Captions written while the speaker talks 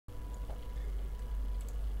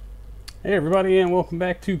Hey everybody, and welcome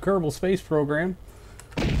back to Kerbal Space Program.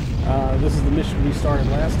 This is the mission we started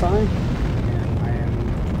last time, and I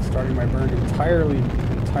am starting my burn entirely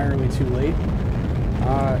too late,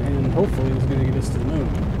 and hopefully this is going to get us to the moon.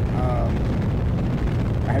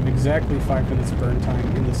 I have exactly 5 minutes of burn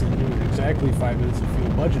time in this engine, and exactly 5 minutes of fuel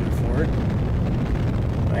budgeted for it.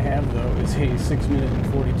 What I have, though, is a 6 minute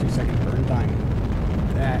and 42 second burn time.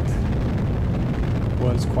 That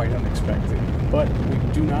was quite unexpected. But we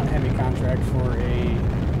do not have a contract for a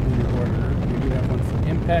lunar orbiter. We do have one for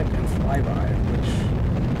impact and flyby,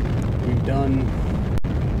 which we've done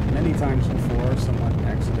many times before, somewhat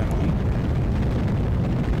accidentally.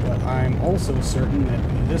 But I'm also certain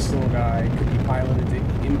that this little guy could be piloted to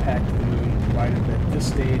impact the moon, provided that this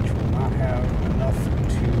stage will not have enough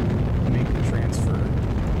to make the transfer.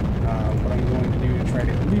 What I'm going to do to try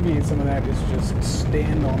to alleviate some of that is just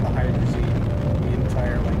stand on the hydrazine the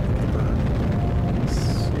entire length of the burn.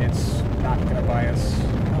 It's not going to buy us...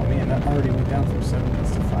 Oh man, that already went down from 7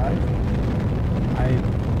 minutes to 5. I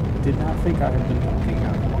did not think I had been talking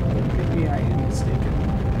that long, but maybe I am mistaken.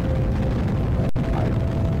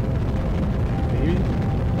 Maybe?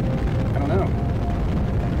 I don't know.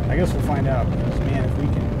 I guess we'll find out, because man, if we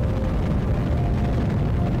can...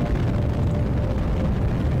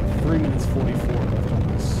 3 minutes 44 left on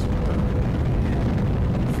this burn,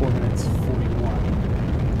 and 4 minutes 41.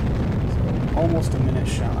 Almost a minute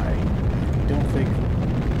shy. I don't think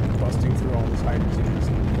busting through all this hydrazine is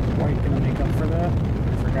quite going to make up for that.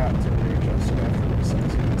 I forgot to readjust it after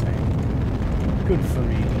resizing the tank. Good for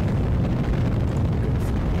me. Good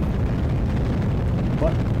for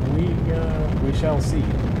me. But we shall see.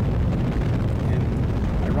 And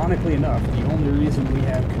ironically enough, the only reason we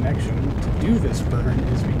have connection to do this burn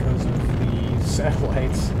is because of the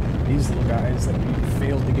satellites, these little guys that we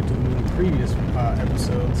failed to get to the moon in previous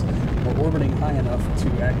episodes, were orbiting high enough to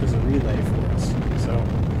act as a relay for us. So,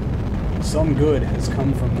 some good has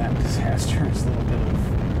come from that disastrous little bit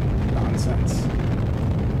of nonsense.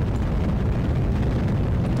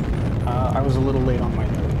 I was a little late on my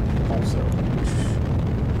note, also, which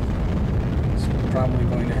is probably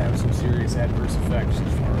going to have some serious adverse effects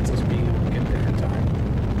as far as us being able to get there in time.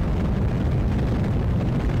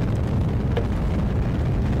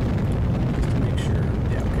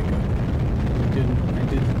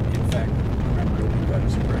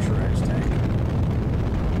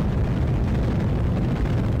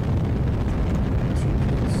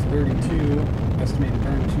 Estimated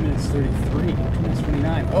burn 2 minutes 33, 2 minutes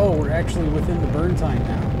 29. Oh, we're actually within the burn time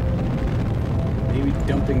now. Maybe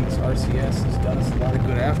dumping this RCS has done us a lot of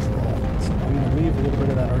good after all. So I'm going to leave a little bit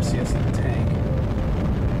of that RCS in the tank.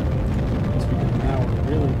 Just because now we're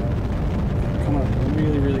really coming up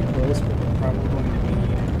really close, but we're probably going to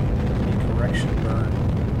need a correction burn.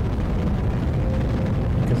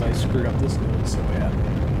 Because I screwed up this node so bad.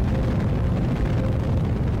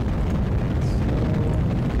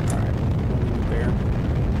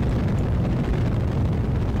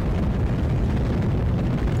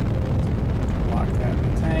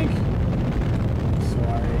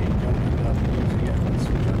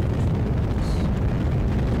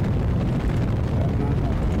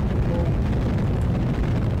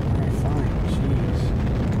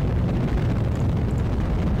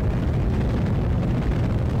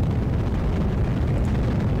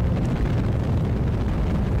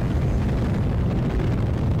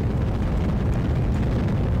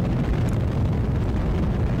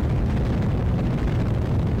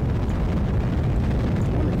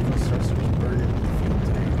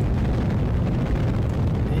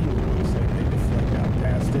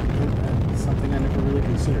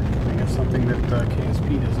 Something that KSP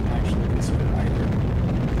doesn't actually consider either.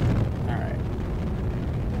 Alright.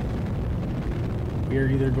 We are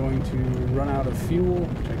either going to run out of fuel,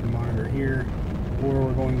 which I can monitor here, or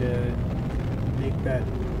we're going to make that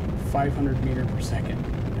 500 meters per second.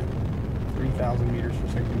 3,000 meters per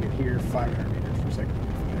second to get here, 500 meters per second to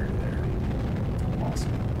get from there to there.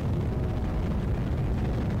 Awesome.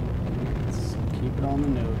 Let's keep it on the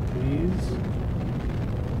node, please.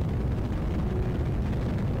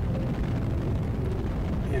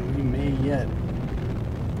 And we may yet.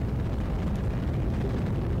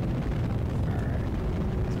 Alright.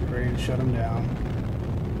 Let's get ready to shut them down.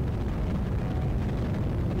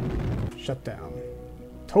 Shut down.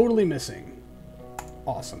 Totally missing.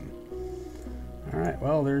 Awesome. Alright,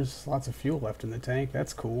 well, there's lots of fuel left in the tank.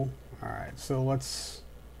 That's cool. Alright, so let's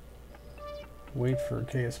wait for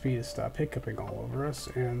KSP to stop hiccuping all over us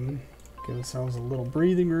and give ourselves a little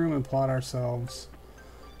breathing room and plot ourselves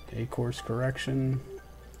a course correction.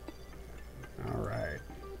 Alright.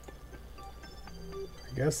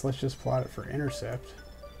 I guess let's just plot it for intercept.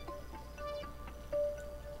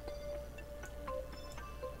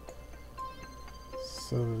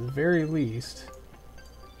 So at the very least,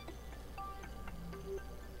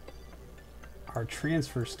 our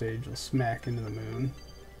transfer stage will smack into the moon.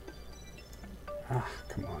 Ah,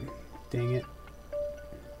 come on. Dang it.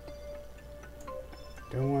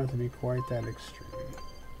 Don't want it to be quite that extreme.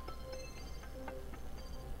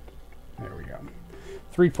 There we go.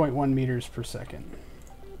 3.1 meters per second.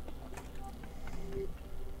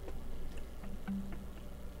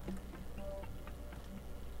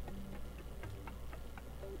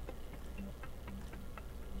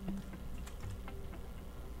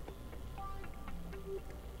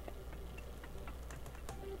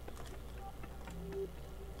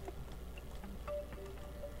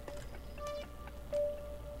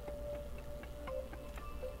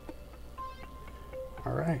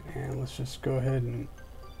 Alright, and let's just go ahead and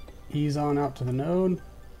ease on out to the node.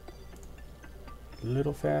 A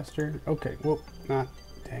little faster. Okay, whoa, not.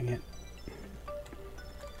 Dang it.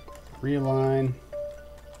 Realign.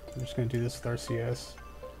 I'm just going to do this with RCS.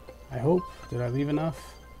 I hope. Did I leave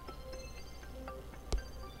enough?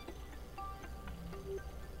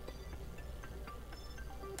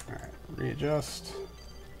 Alright, readjust.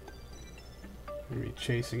 Maybe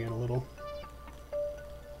chasing it a little.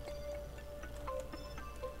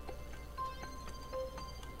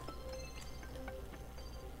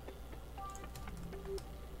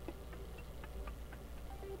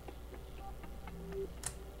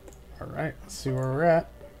 Alright, let's see where we're at.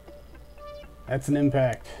 That's an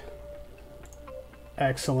impact.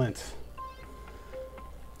 Excellent.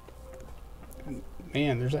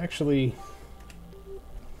 Man, there's actually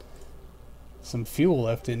some fuel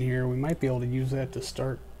left in here. We might be able to use that to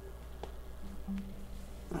start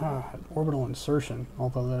orbital insertion,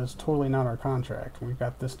 although that is totally not our contract. We've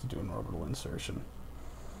got this to do an orbital insertion.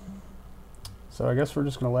 So I guess we're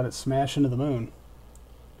just going to let it smash into the moon.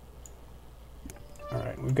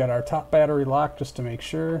 Alright, we've got our top battery locked just to make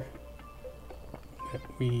sure that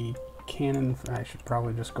we can. I should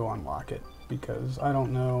probably just go unlock it because I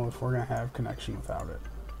don't know if we're going to have connection without it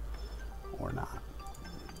or not.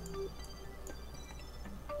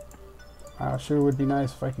 Sure would be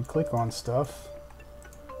nice if I could click on stuff.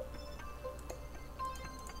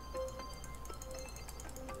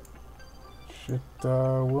 Shit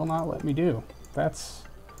will not let me do. That's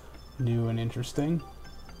new and interesting.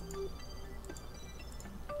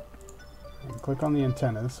 Click on the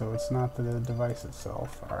antenna, so it's not the device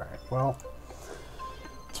itself. Alright, well,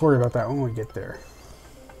 let's worry about that when we get there.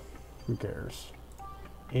 Who cares?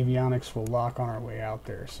 Avionics will lock on our way out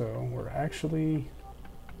there, so we're actually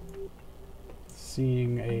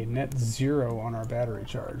seeing a net 0 on our battery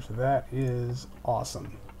charge. That is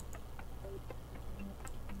awesome.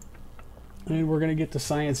 And we're going to get the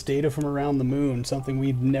science data from around the moon, something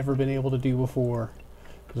we've never been able to do before,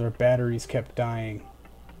 because our batteries kept dying.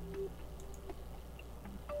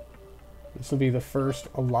 This will be the first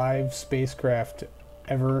alive spacecraft to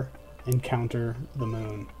ever encounter the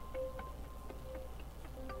moon.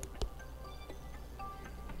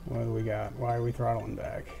 What do we got? Why are we throttling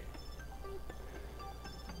back?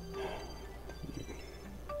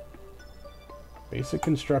 Basic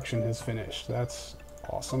construction has finished. That's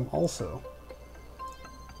awesome also.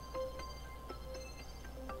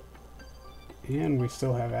 And we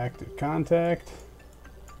still have active contact.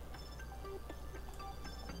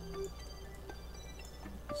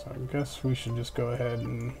 So I guess we should just go ahead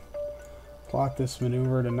and plot this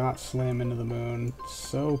maneuver to not slam into the moon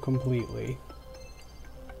so completely.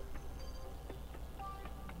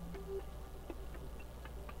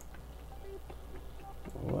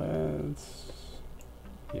 Let's,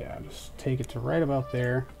 yeah, just take it to right about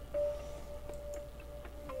there.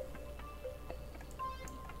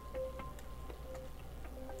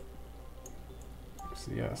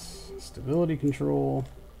 So yes, stability control.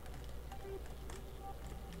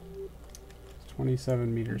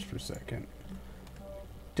 27 meters per second.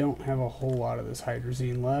 Don't have a whole lot of this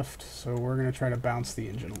hydrazine left, so we're going to try to bounce the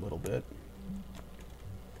engine a little bit.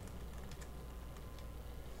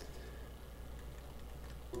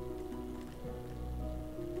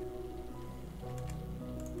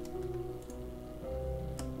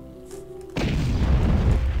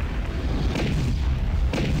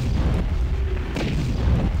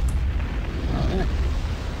 Alright.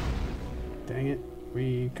 Dang it.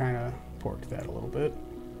 We kind of porked that a little bit.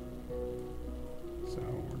 So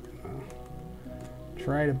we're gonna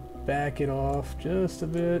try to back it off just a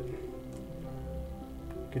bit.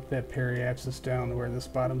 Get that periapsis down to where this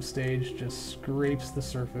bottom stage just scrapes the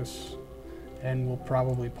surface and we'll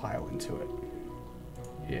probably pile into it.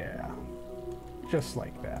 Yeah, just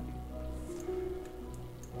like that.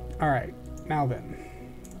 Alright, now then,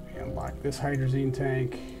 let me unlock this hydrazine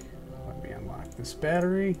tank. Let me unlock this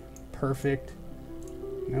battery. Perfect.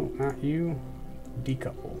 No, not you.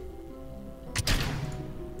 Decouple.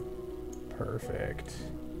 Perfect.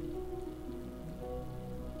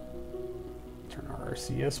 Turn our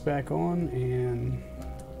RCS back on and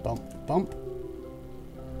bump, bump,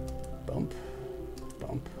 bump,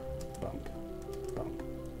 bump, bump, bump.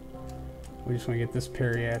 We just want to get this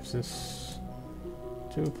periapsis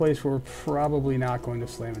to a place where we're probably not going to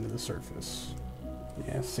slam into the surface.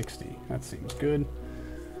 Yeah, 60. That seems good.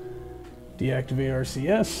 Deactivate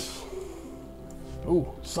RCS.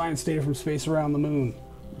 Oh, science data from space around the moon.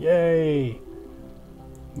 Yay!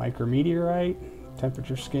 Micrometeorite,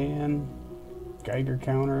 temperature scan, Geiger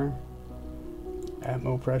counter,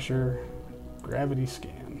 atmo pressure, gravity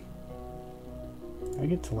scan. Can I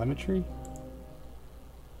get telemetry?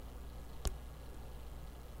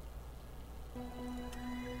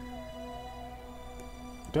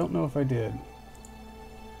 Don't know if I did.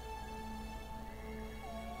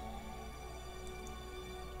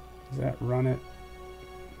 Does that run it?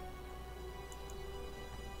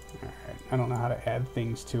 Alright, I don't know how to add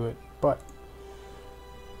things to it, but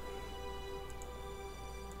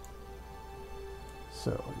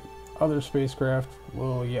so other spacecraft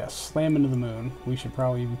will, yes, slam into the moon. We should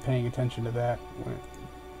probably be paying attention to that when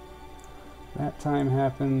that time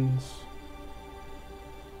happens.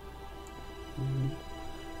 In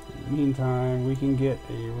the meantime, we can get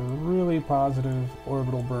a really positive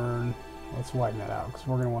orbital burn. Let's widen that out because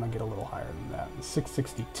we're going to want to get a little higher than that.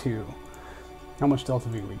 662. How much delta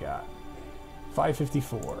V we got?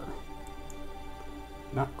 554.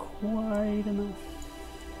 Not quite enough.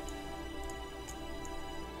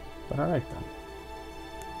 But alright then.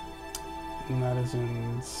 And that is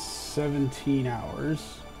in 17 hours.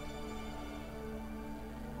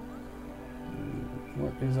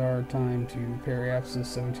 What is our time to periapsis?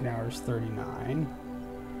 17 hours 39.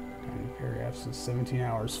 And periapsis 17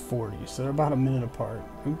 hours 40. So they're about a minute apart.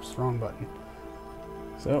 Oops, wrong button.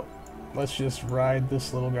 So let's just ride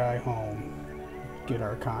this little guy home. Get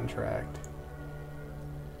our contract.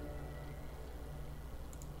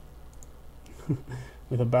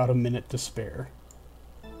 With about a minute to spare.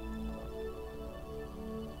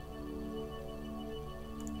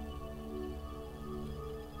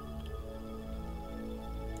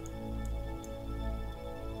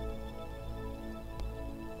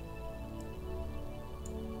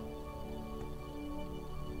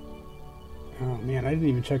 Oh man, I didn't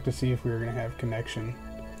even check to see if we were going to have connection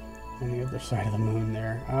on the other side of the moon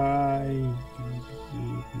there.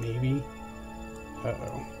 Maybe.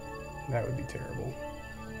 Uh-oh. That would be terrible.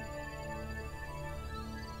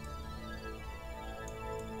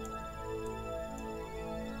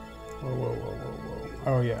 Whoa, whoa, whoa, whoa,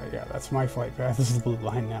 whoa. Oh yeah, that's my flight path. This is the blue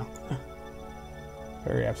line now.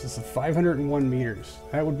 Periapsis of 501 meters.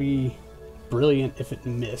 That would be brilliant if it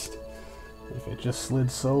missed. If it just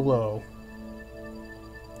slid so low.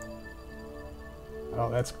 Oh,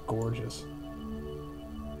 that's gorgeous.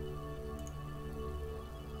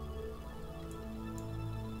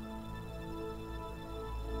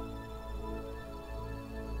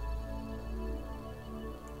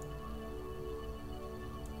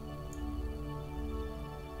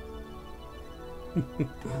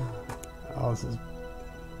 Oh, this is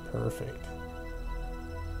perfect.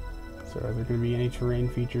 So are there going to be any terrain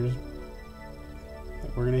features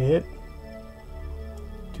that we're going to hit?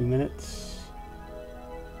 2 minutes.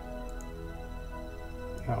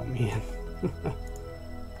 Oh man.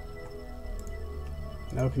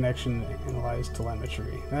 No connection to analyze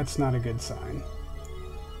telemetry. That's not a good sign.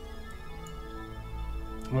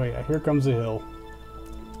 Oh yeah, here comes a hill.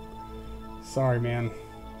 Sorry, man.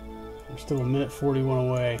 We're still a minute 41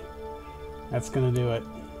 away. That's gonna do it.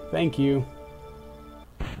 Thank you.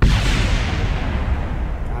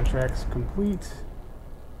 Contract's complete.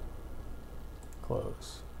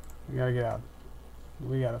 Close. We gotta get out.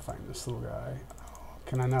 We gotta find this little guy. Oh,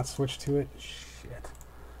 can I not switch to it? Shit.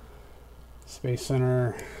 Space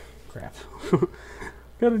Center. Crap.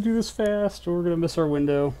 Gotta do this fast or we're gonna miss our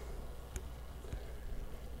window.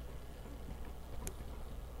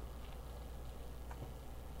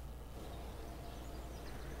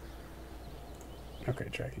 Okay,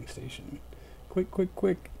 tracking station. Quick, quick,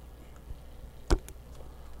 quick.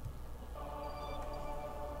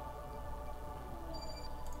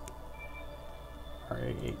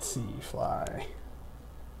 RA-8C, fly.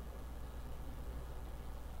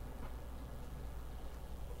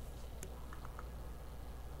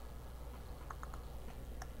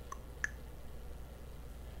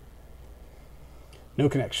 No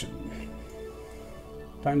connection.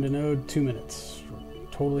 Time to node, 2 minutes. We're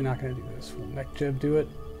totally not going to do this. Will NecJeb do it?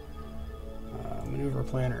 Maneuver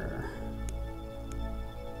planner.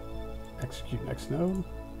 Execute next node.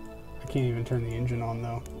 I can't even turn the engine on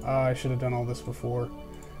though. I should have done all this before.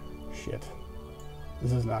 Shit.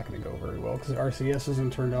 This is not going to go very well because RCS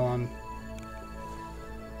isn't turned on.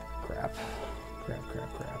 Crap. Crap,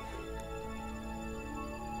 crap, crap.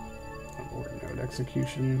 Abort node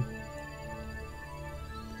execution.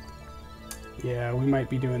 Yeah, we might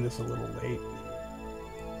be doing this a little late.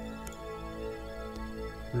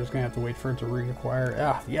 We're just going to have to wait for it to reacquire.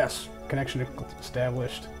 Ah, yes! Connection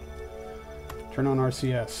established. Turn on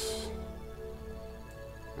RCS.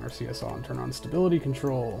 RCS on. Turn on stability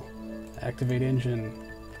control. Activate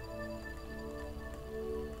engine.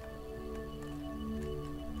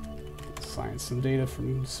 Assign some data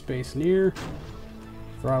from space near.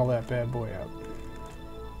 Throttle that bad boy up.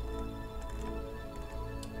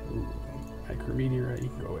 Ooh, micrometeorite. You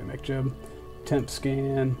can go away, MechJeb. Temp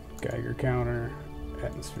scan. Geiger counter.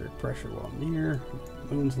 Atmospheric pressure while near.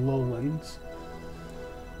 Moon's lowlands.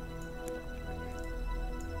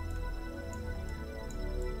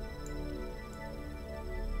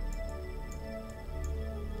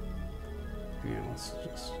 Yeah, let's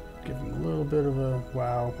just give him a little bit of a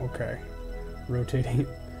wow. Okay, rotating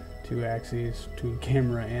 2 axes between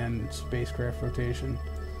camera and spacecraft rotation.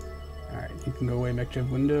 All right, you can go away, MechJeb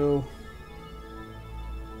window.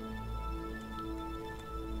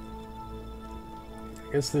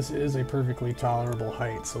 I guess this is a perfectly tolerable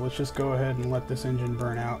height, so let's just go ahead and let this engine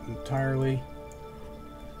burn out entirely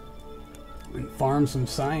and farm some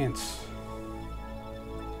science.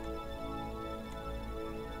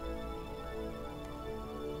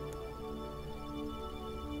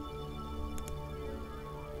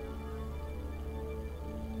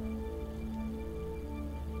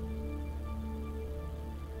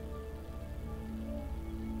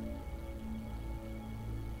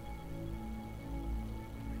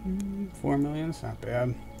 $4 million, it's not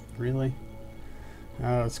bad. Really?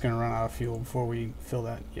 It's gonna run out of fuel before we fill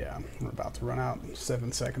that. Yeah, we're about to run out.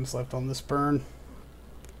 7 seconds left on this burn.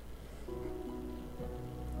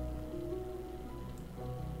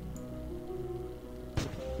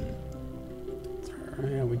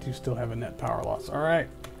 Yeah, we do still have a net power loss. Alright,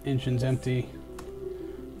 engine's empty.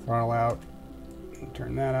 Throttle out.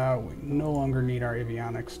 Turn that out. We no longer need our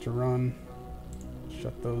avionics to run.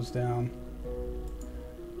 Shut those down.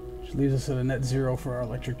 Leaves us at a net 0 for our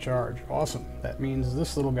electric charge. Awesome. That means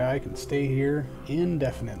this little guy can stay here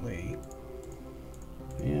indefinitely.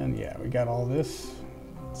 And yeah, we got all this.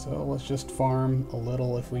 So let's just farm a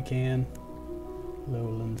little if we can.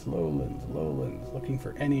 Lowlands, lowlands, lowlands. Looking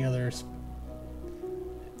for any others.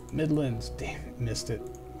 Midlands. Damn it, missed it.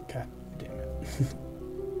 God damn it.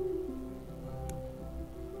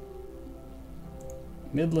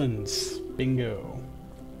 Midlands. Bingo.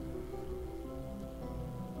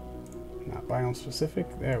 Not biome specific.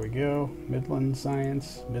 There we go. Midland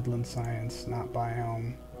science, not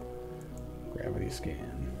biome. Gravity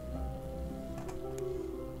scan.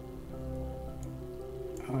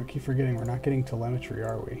 Oh, I keep forgetting we're not getting telemetry,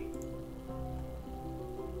 are we?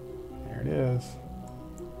 There it is.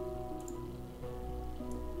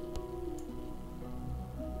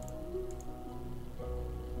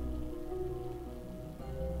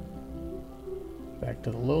 Back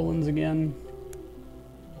to the lowlands again.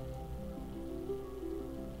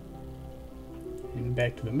 And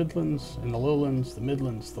back to the Midlands, and the Lowlands, the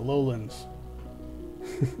Midlands, the Lowlands.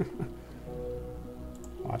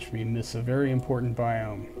 Watch me miss a very important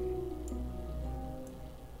biome.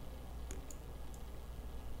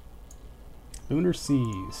 Lunar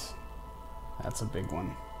seas. That's a big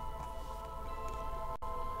one.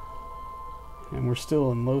 And we're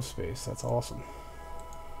still in low space. That's awesome.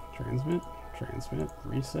 Transmit, transmit,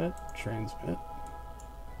 reset, transmit.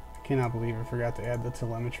 I cannot believe I forgot to add the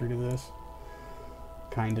telemetry to this.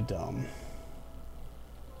 Kinda dumb.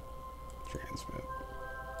 Transmit.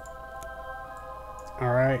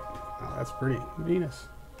 Alright. Oh, that's pretty. Venus.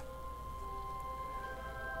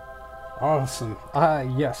 Awesome.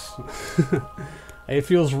 Yes. It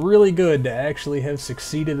feels really good to actually have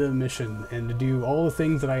succeeded a mission and to do all the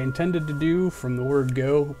things that I intended to do from the word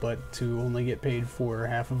go, but to only get paid for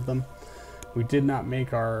half of them. We did not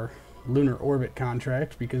make our lunar orbit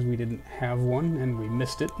contract because we didn't have one and we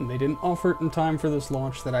missed it, and they didn't offer it in time for this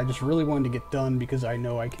launch that I just really wanted to get done because I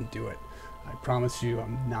know I can do it. I promise you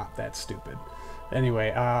I'm not that stupid.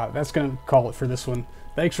 Anyway, that's gonna call it for this one.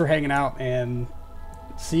 Thanks for hanging out and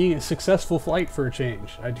seeing a successful flight for a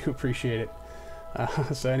change. I do appreciate it.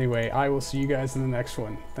 So anyway, I will see you guys in the next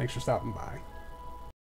one. Thanks for stopping by.